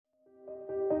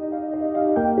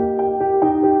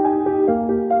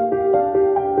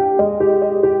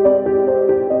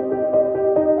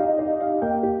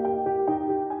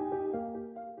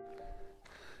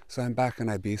So I'm back in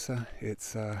Ibiza.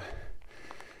 It's the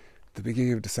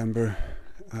beginning of December.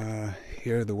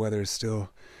 Here the weather is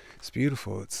it's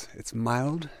beautiful. It's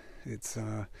mild. It's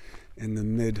in the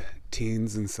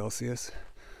mid-teens in Celsius.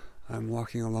 I'm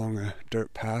walking along a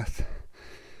dirt path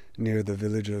near the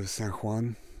village of San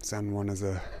Juan. San Juan is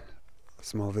a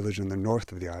small village in the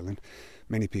north of the island.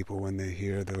 Many people, when they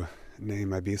hear the name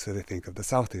Ibiza, they think of the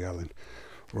south of the island,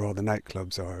 where all the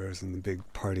nightclubs are and the big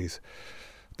parties.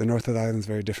 The north of the island is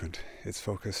very different. It's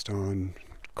focused on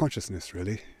consciousness,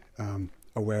 really.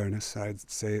 Awareness. I'd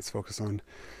say it's focused on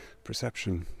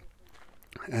perception.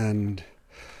 And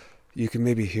you can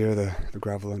maybe hear the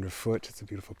gravel underfoot. It's a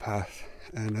beautiful path.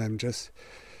 And I'm just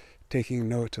taking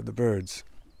note of the birds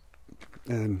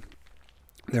and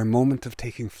their moment of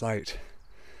taking flight,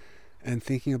 and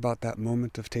thinking about that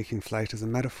moment of taking flight as a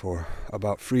metaphor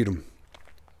about freedom.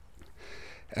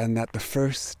 And that the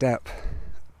first step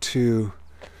to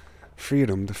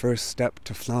freedom, the first step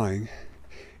to flying,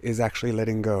 is actually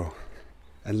letting go.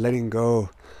 And letting go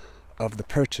of the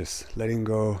purchase, letting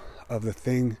go of the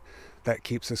thing that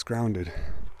keeps us grounded.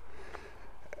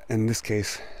 In this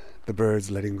case, the birds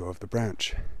letting go of the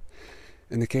branch.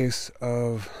 In the case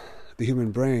of the human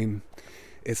brain,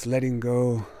 it's letting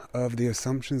go of the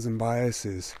assumptions and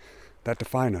biases that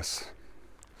define us.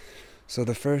 So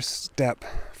the first step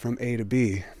from A to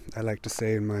B, I like to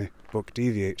say in my book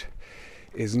Deviate,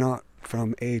 is not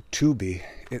from A to B,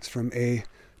 it's from A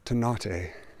to not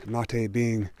A. Not A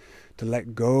being to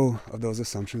let go of those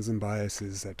assumptions and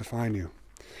biases that define you.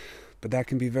 But that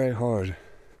can be very hard,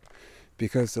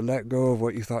 because to let go of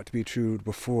what you thought to be true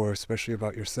before, especially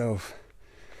about yourself,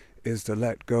 is to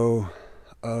let go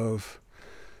of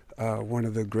one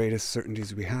of the greatest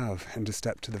certainties we have, and to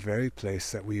step to the very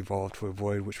place that we evolved to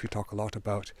avoid, which we talk a lot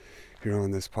about here on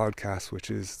this podcast,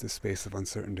 which is the space of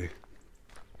uncertainty.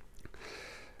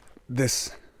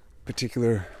 This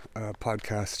particular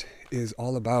podcast is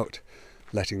all about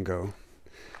letting go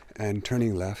and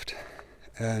turning left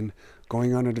and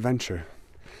going on an adventure.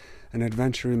 An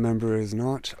adventure, remember, is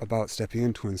not about stepping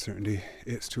into uncertainty.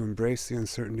 It's to embrace the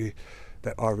uncertainty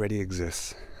that already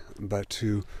exists, but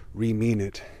to re-mean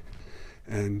it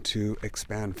and to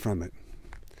expand from it.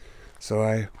 So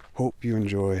I hope you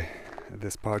enjoy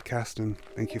this podcast, and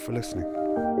thank you for listening.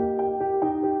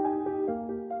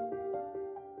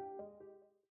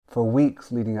 For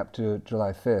weeks leading up to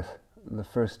July 5th, the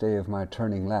first day of my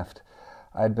turning left,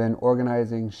 I'd been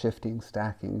organizing, shifting,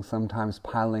 stacking, sometimes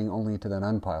piling only to then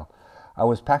unpile. I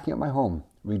was packing up my home,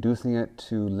 reducing it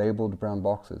to labeled brown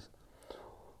boxes.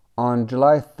 On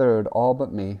July 3rd, all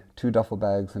but me, 2 duffel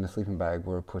bags and a sleeping bag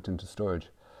were put into storage.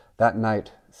 That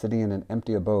night, sitting in an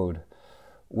empty abode,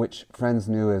 which friends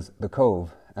knew as the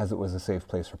Cove, as it was a safe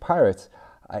place for pirates,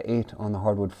 I ate on the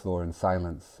hardwood floor in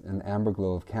silence, in the amber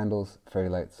glow of candles, fairy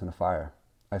lights, and a fire.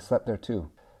 I slept there too.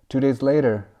 2 days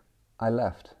later, I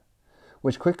left,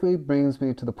 which quickly brings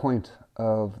me to the point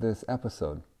of this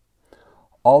episode.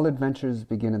 All adventures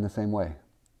begin in the same way.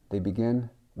 They begin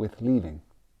with leaving.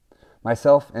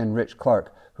 Myself and Rich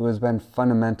Clark, who has been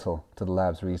fundamental to the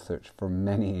lab's research for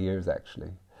many years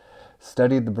actually,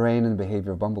 studied the brain and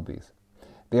behavior of bumblebees.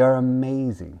 They are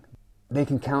amazing. They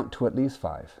can count to at least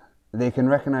 5. They can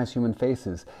recognize human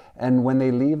faces, and when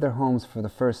they leave their homes for the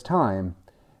first time,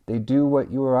 they do what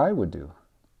you or I would do.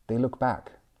 They look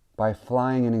back by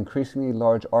flying in increasingly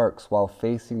large arcs while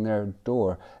facing their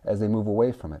door as they move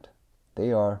away from it.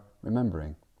 They are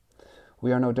remembering.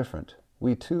 We are no different.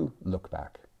 We too look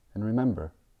back and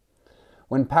remember.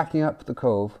 When packing up the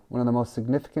Cove, one of the most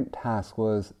significant tasks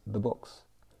was the books.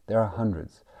 There are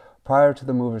hundreds. Prior to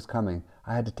the movers coming,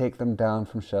 I had to take them down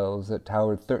from shelves that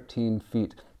towered 13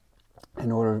 feet in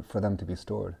order for them to be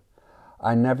stored.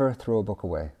 I never throw a book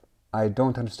away. I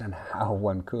don't understand how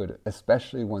one could,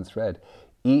 especially once read.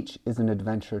 Each is an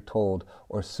adventure told,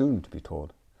 or soon to be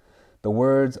told. The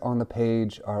words on the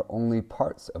page are only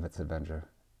parts of its adventure.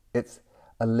 It's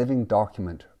a living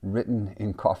document written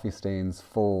in coffee stains,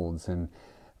 folds, and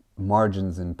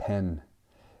margins in pen.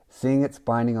 Seeing its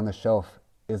binding on the shelf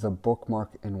is a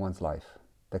bookmark in one's life.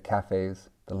 The cafes,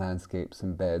 the landscapes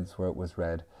and beds where it was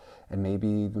read, and maybe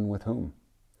even with whom.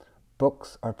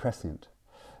 Books are prescient.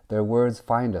 Their words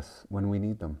find us when we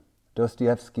need them.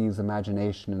 Dostoevsky's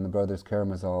imagination in The Brothers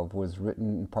Karamazov was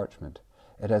written in parchment.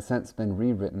 It has since been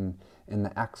rewritten in the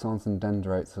axons and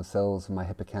dendrites of cells of my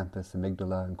hippocampus,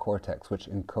 amygdala, and cortex, which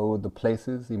encode the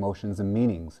places, emotions, and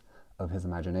meanings of his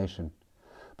imagination.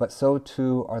 But so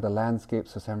too are the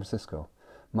landscapes of San Francisco,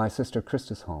 my sister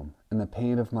Krista's home, and the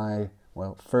pain of my,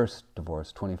 first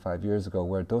divorce 25 years ago,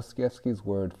 where Dostoevsky's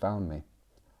word found me.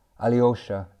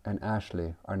 Alyosha and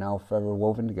Ashley are now forever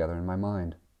woven together in my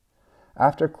mind.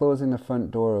 After closing the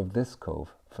front door of this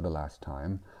cove for the last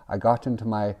time, I got into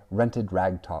my rented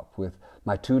ragtop with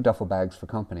my 2 duffel bags for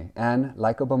company, and,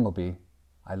 like a bumblebee,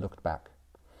 I looked back.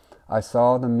 I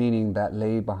saw the meaning that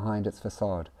lay behind its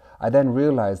facade. I then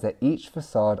realized that each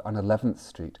facade on 11th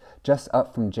Street, just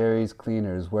up from Jerry's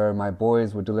Cleaners, where my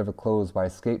boys would deliver clothes by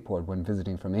skateboard when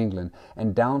visiting from England,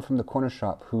 and down from the corner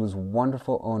shop whose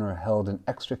wonderful owner held an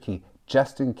extra key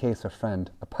just in case a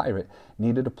friend, a pirate,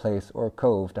 needed a place or a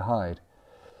cove to hide.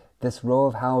 This row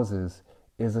of houses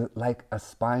is like a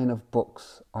spine of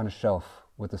books on a shelf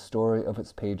with the story of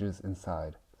its pages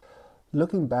inside.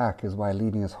 Looking back is why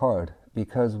leaving is hard,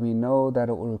 because we know that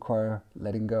it will require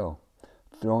letting go,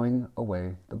 throwing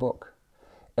away the book.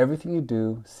 Everything you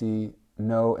do, see,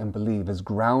 know, and believe is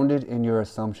grounded in your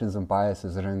assumptions and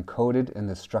biases that are encoded in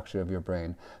the structure of your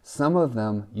brain. Some of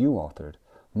them you authored,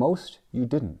 most you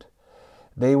didn't.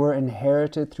 They were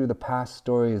inherited through the past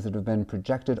stories that have been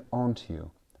projected onto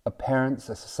you. A parent's,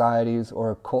 a society's, or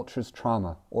a culture's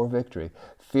trauma or victory,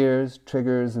 fears,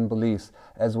 triggers, and beliefs,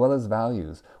 as well as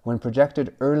values, when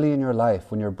projected early in your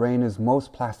life, when your brain is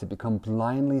most plastic, become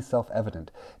blindly self-evident.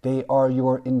 They are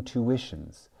your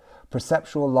intuitions,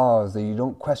 perceptual laws that you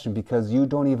don't question because you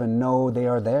don't even know they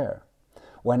are there.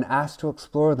 When asked to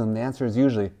explore them, the answer is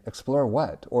usually, explore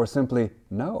what? Or simply,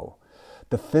 no.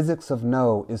 The physics of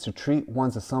no is to treat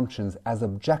one's assumptions as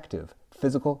objective,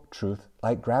 physical truth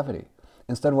like gravity,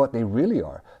 instead of what they really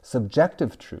are,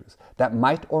 subjective truths that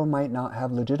might or might not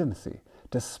have legitimacy,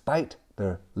 despite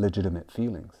their legitimate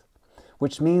feelings.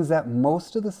 Which means that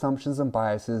most of the assumptions and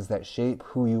biases that shape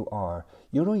who you are,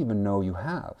 you don't even know you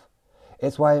have.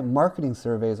 It's why marketing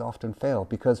surveys often fail,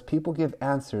 because people give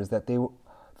answers that they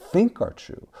think are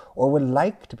true or would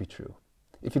like to be true.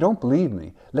 If you don't believe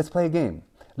me, let's play a game.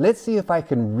 Let's see if I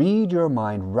can read your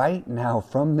mind right now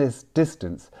from this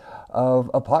distance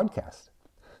of a podcast.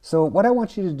 So what I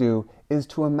want you to do is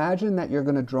to imagine that you're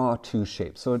going to draw 2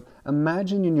 shapes. So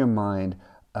imagine in your mind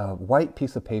a white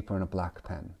piece of paper and a black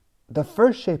pen. The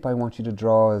first shape I want you to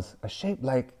draw is a shape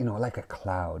like a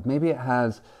cloud. Maybe it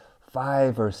has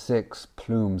 5 or 6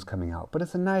 plumes coming out, but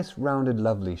it's a nice, rounded,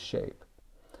 lovely shape.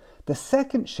 The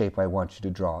second shape I want you to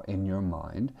draw in your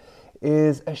mind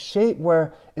is a shape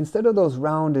where instead of those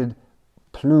rounded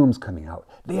plumes coming out,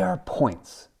 they are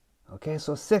points. Okay,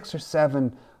 so 6 or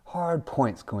 7 hard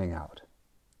points going out.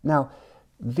 Now,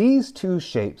 these 2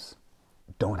 shapes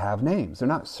don't have names. They're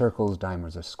not circles,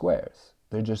 diamonds, or squares.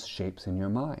 They're just shapes in your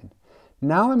mind.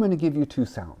 Now I'm going to give you 2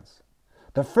 sounds.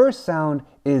 The first sound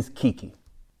is Kiki.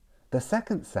 The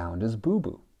second sound is Boo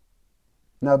Boo.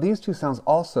 Now, these 2 sounds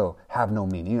also have no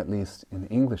meaning, at least in the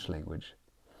English language.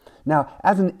 Now,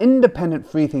 as an independent,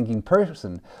 free-thinking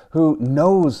person who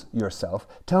knows yourself,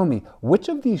 tell me, which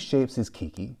of these shapes is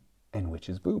Kiki and which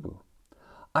is Boo Boo?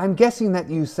 I'm guessing that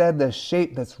you said the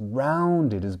shape that's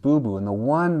rounded is Boo Boo and the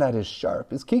one that is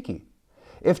sharp is Kiki.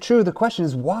 If true, the question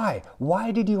is why?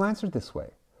 Why did you answer this way?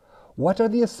 What are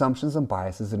the assumptions and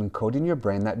biases that encode in your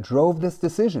brain that drove this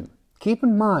decision? Keep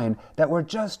in mind that we're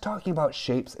just talking about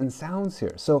shapes and sounds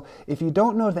here. So if you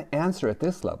don't know the answer at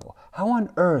this level, how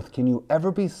on earth can you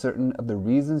ever be certain of the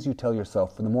reasons you tell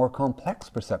yourself for the more complex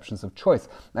perceptions of choice,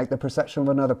 like the perception of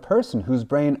another person whose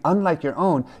brain, unlike your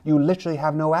own, you literally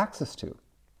have no access to?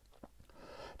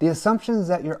 The assumptions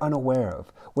that you're unaware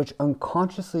of, which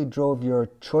unconsciously drove your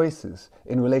choices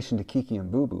in relation to Kiki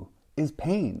and Boo Boo, is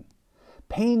pain.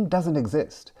 Pain doesn't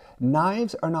exist.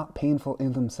 Knives are not painful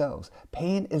in themselves.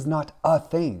 Pain is not a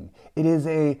thing. It is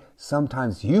a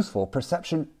sometimes useful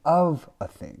perception of a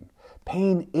thing.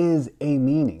 Pain is a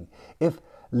meaning. If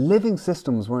living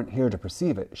systems weren't here to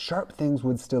perceive it, sharp things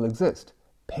would still exist.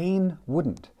 Pain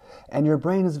wouldn't. And your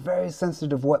brain is very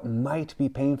sensitive to what might be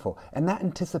painful. And that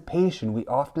anticipation we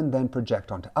often then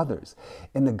project onto others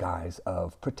in the guise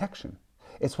of protection.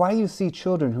 It's why you see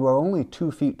children who are only 2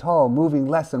 feet tall moving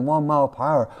less than 1 mile per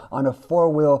hour on a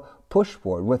 4-wheel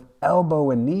pushboard with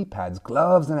elbow and knee pads,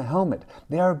 gloves, and a helmet.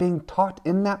 They are being taught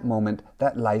in that moment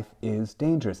that life is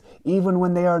dangerous, even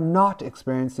when they are not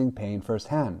experiencing pain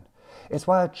firsthand. It's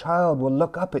why a child will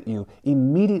look up at you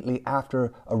immediately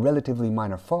after a relatively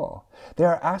minor fall. They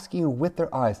are asking you with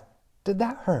their eyes, "Did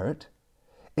that hurt?"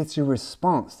 It's your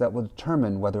response that will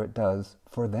determine whether it does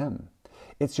for them.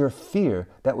 It's your fear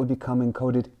that would become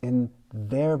encoded in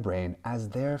their brain as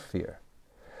their fear.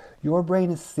 Your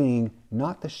brain is seeing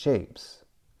not the shapes,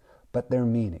 but their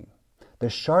meaning. The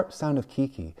sharp sound of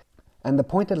Kiki and the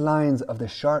pointed lines of the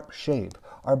sharp shape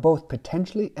are both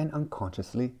potentially and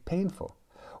unconsciously painful,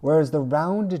 whereas the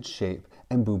rounded shape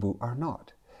and Boo Boo are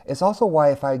not. It's also why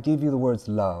if I give you the words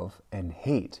love and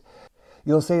hate,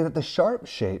 you'll say that the sharp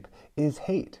shape is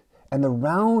hate and the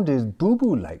rounded Boo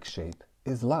Boo-like shape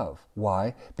is love.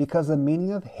 Why? Because the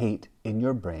meaning of hate in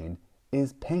your brain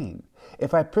is pain.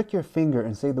 If I prick your finger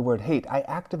and say the word hate, I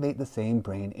activate the same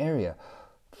brain area.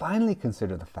 Finally,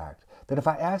 consider the fact that if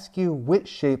I ask you which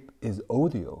shape is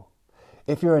odio,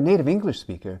 if you're a native English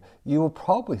speaker, you will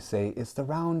probably say it's the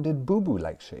rounded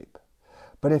boo-boo-like shape.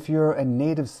 But if you're a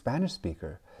native Spanish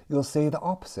speaker, you'll say the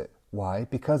opposite. Why?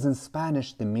 Because in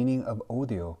Spanish, the meaning of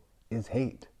odio is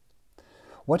hate.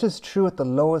 What is true at the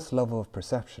lowest level of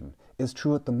perception is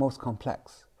true at the most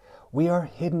complex. We are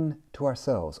hidden to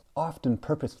ourselves, often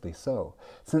purposefully so,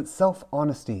 since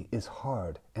self-honesty is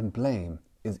hard and blame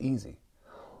is easy.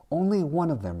 Only one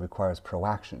of them requires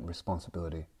proaction,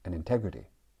 responsibility, and integrity.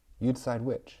 You decide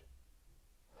which.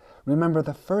 Remember,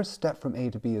 the first step from A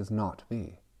to B is not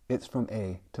B. It's from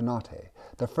A to not A.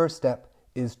 The first step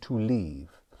is to leave.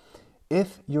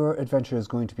 If your adventure is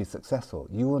going to be successful,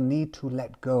 you will need to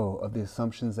let go of the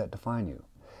assumptions that define you.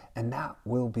 And that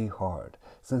will be hard,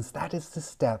 since that is the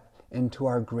step into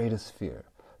our greatest fear,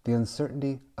 the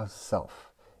uncertainty of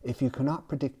self. If you cannot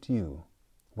predict you,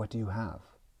 what do you have?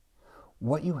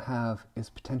 What you have is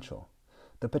potential,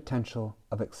 the potential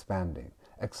of expanding.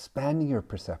 Expanding your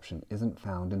perception isn't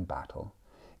found in battle,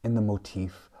 in the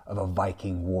motif of a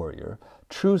Viking warrior.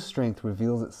 True strength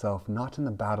reveals itself not in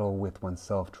the battle with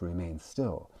oneself to remain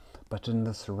still, but in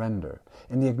the surrender,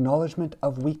 in the acknowledgement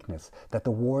of weakness that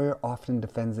the warrior often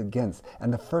defends against,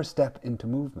 and the first step into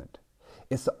movement.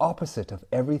 It's the opposite of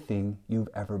everything you've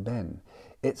ever been.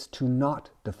 It's to not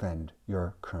defend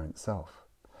your current self,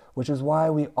 which is why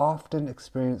we often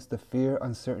experience the fear,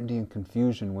 uncertainty, and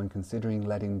confusion when considering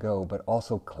letting go, but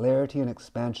also clarity and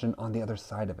expansion on the other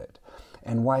side of it,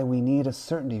 and why we need a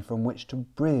certainty from which to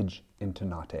bridge into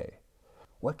not A.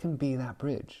 What can be that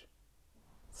bridge?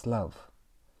 It's love.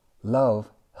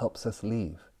 Love helps us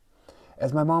leave.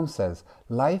 As my mom says,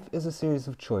 life is a series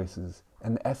of choices,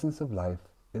 and the essence of life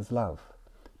is love.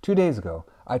 2 days ago,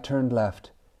 I turned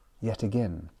left yet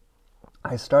again.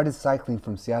 I started cycling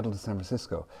from Seattle to San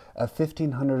Francisco, a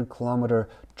 1,500-kilometer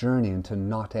journey into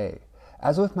not A.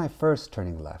 As with my first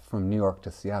turning left from New York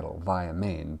to Seattle via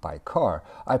Maine by car,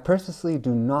 I purposely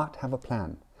do not have a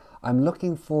plan. I'm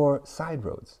looking for side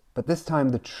roads, but this time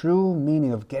the true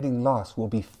meaning of getting lost will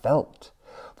be felt.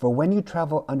 For when you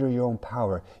travel under your own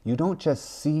power, you don't just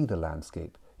see the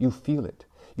landscape, you feel it.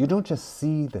 You don't just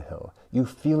see the hill, you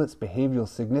feel its behavioral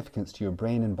significance to your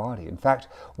brain and body. In fact,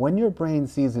 when your brain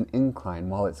sees an incline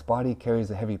while its body carries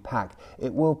a heavy pack,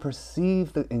 it will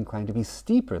perceive the incline to be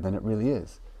steeper than it really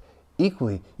is.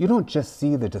 Equally, you don't just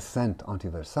see the descent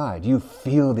onto the other side, you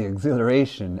feel the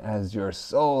exhilaration as your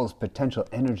soul's potential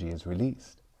energy is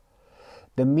released.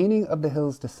 The meaning of the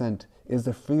hill's descent is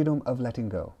the freedom of letting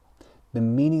go. The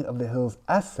meaning of the hill's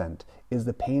ascent is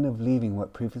the pain of leaving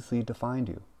what previously defined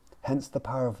you. Hence the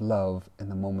power of love in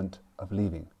the moment of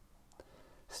leaving.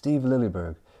 Steve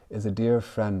Lilleberg is a dear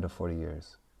friend of 40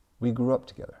 years. We grew up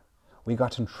together. We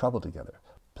got in trouble together,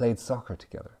 played soccer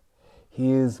together.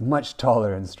 He is much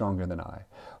taller and stronger than I.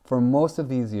 For most of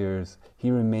these years,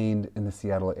 he remained in the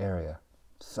Seattle area,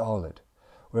 solid,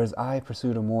 whereas I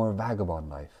pursued a more vagabond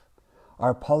life.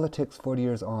 Our politics 40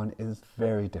 years on is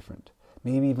very different,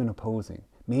 maybe even opposing,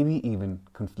 maybe even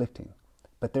conflicting.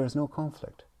 But there is no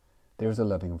conflict. There's a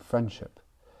loving friendship.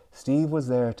 Steve was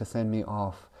there to send me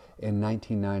off in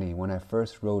 1990 when I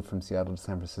first rode from Seattle to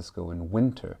San Francisco in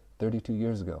winter, 32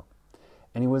 years ago.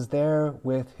 And he was there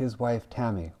with his wife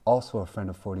Tammy, also a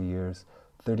friend of 40 years,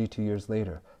 32 years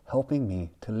later, helping me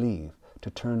to leave,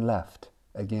 to turn left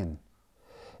again.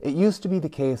 It used to be the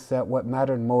case that what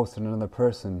mattered most in another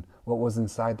person, what was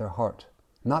inside their heart,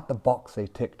 not the box they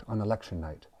ticked on election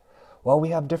night. While we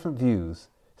have different views,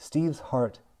 Steve's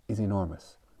heart is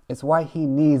enormous. It's why he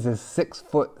needs a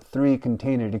 6'3"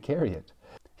 container to carry it.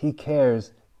 He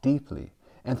cares deeply.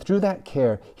 And through that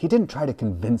care, he didn't try to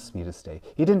convince me to stay.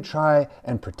 He didn't try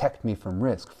and protect me from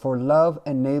risk. For love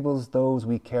enables those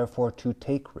we care for to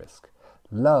take risk.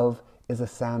 Love is a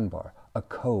sandbar, a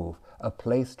cove, a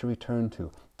place to return to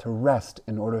rest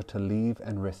in order to leave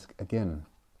and risk again.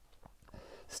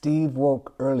 Steve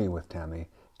woke early with Tammy,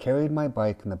 carried my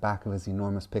bike in the back of his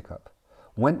enormous pickup,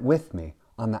 went with me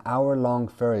on the hour-long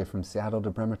ferry from Seattle to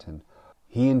Bremerton.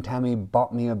 He and Tammy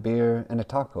bought me a beer and a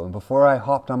taco, and before I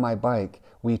hopped on my bike,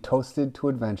 we toasted to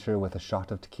adventure with a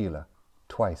shot of tequila.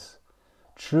 Twice.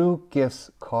 True gifts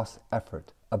cost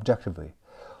effort, objectively.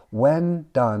 When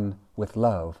done with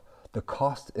love, the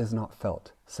cost is not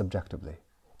felt, subjectively.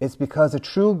 It's because a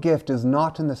true gift is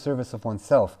not in the service of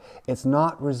oneself. It's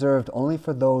not reserved only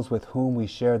for those with whom we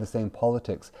share the same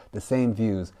politics, the same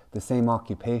views, the same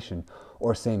occupation,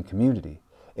 or same community.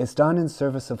 It's done in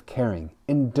service of caring,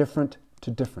 indifferent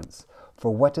to difference,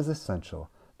 For what is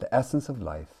essential, the essence of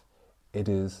life, it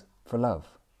is for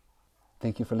love.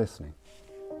 Thank you for listening.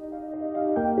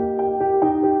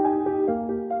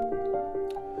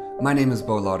 My name is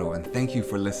Bo Lotto, and thank you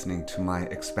for listening to my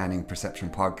Expanding Perception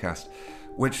podcast,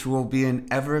 which will be an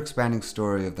ever-expanding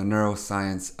story of the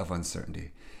neuroscience of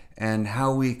uncertainty and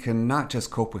how we can not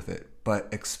just cope with it, but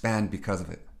expand because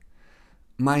of it.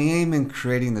 My aim in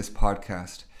creating this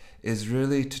podcast is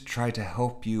really to try to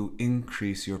help you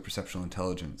increase your perceptual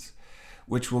intelligence,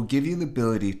 which will give you the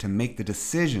ability to make the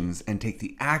decisions and take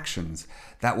the actions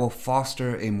that will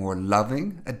foster a more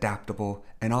loving, adaptable,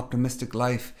 and optimistic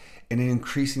life in an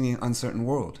increasingly uncertain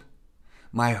world.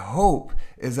 My hope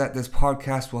is that this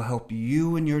podcast will help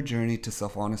you in your journey to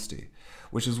self-honesty,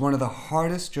 which is one of the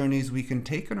hardest journeys we can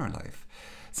take in our life,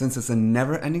 since it's a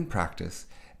never-ending practice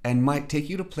and might take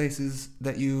you to places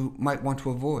that you might want to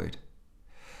avoid.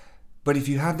 But if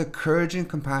you have the courage and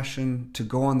compassion to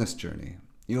go on this journey,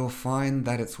 you'll find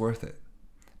that it's worth it,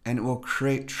 and it will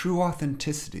create true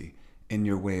authenticity in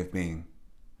your way of being.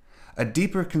 A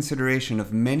deeper consideration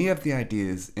of many of the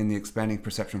ideas in the Expanding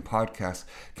Perception podcast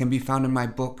can be found in my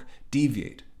book,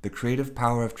 Deviate, The Creative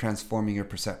Power of Transforming Your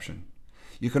Perception.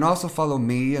 You can also follow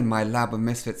me and my Lab of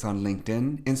Misfits on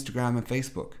LinkedIn, Instagram, and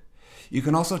Facebook. You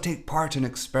can also take part in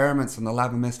experiments on the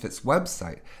Lab of Misfits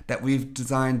website that we've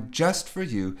designed just for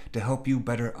you to help you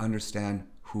better understand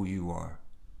who you are.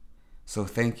 So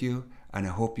thank you, and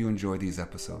I hope you enjoy these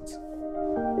episodes.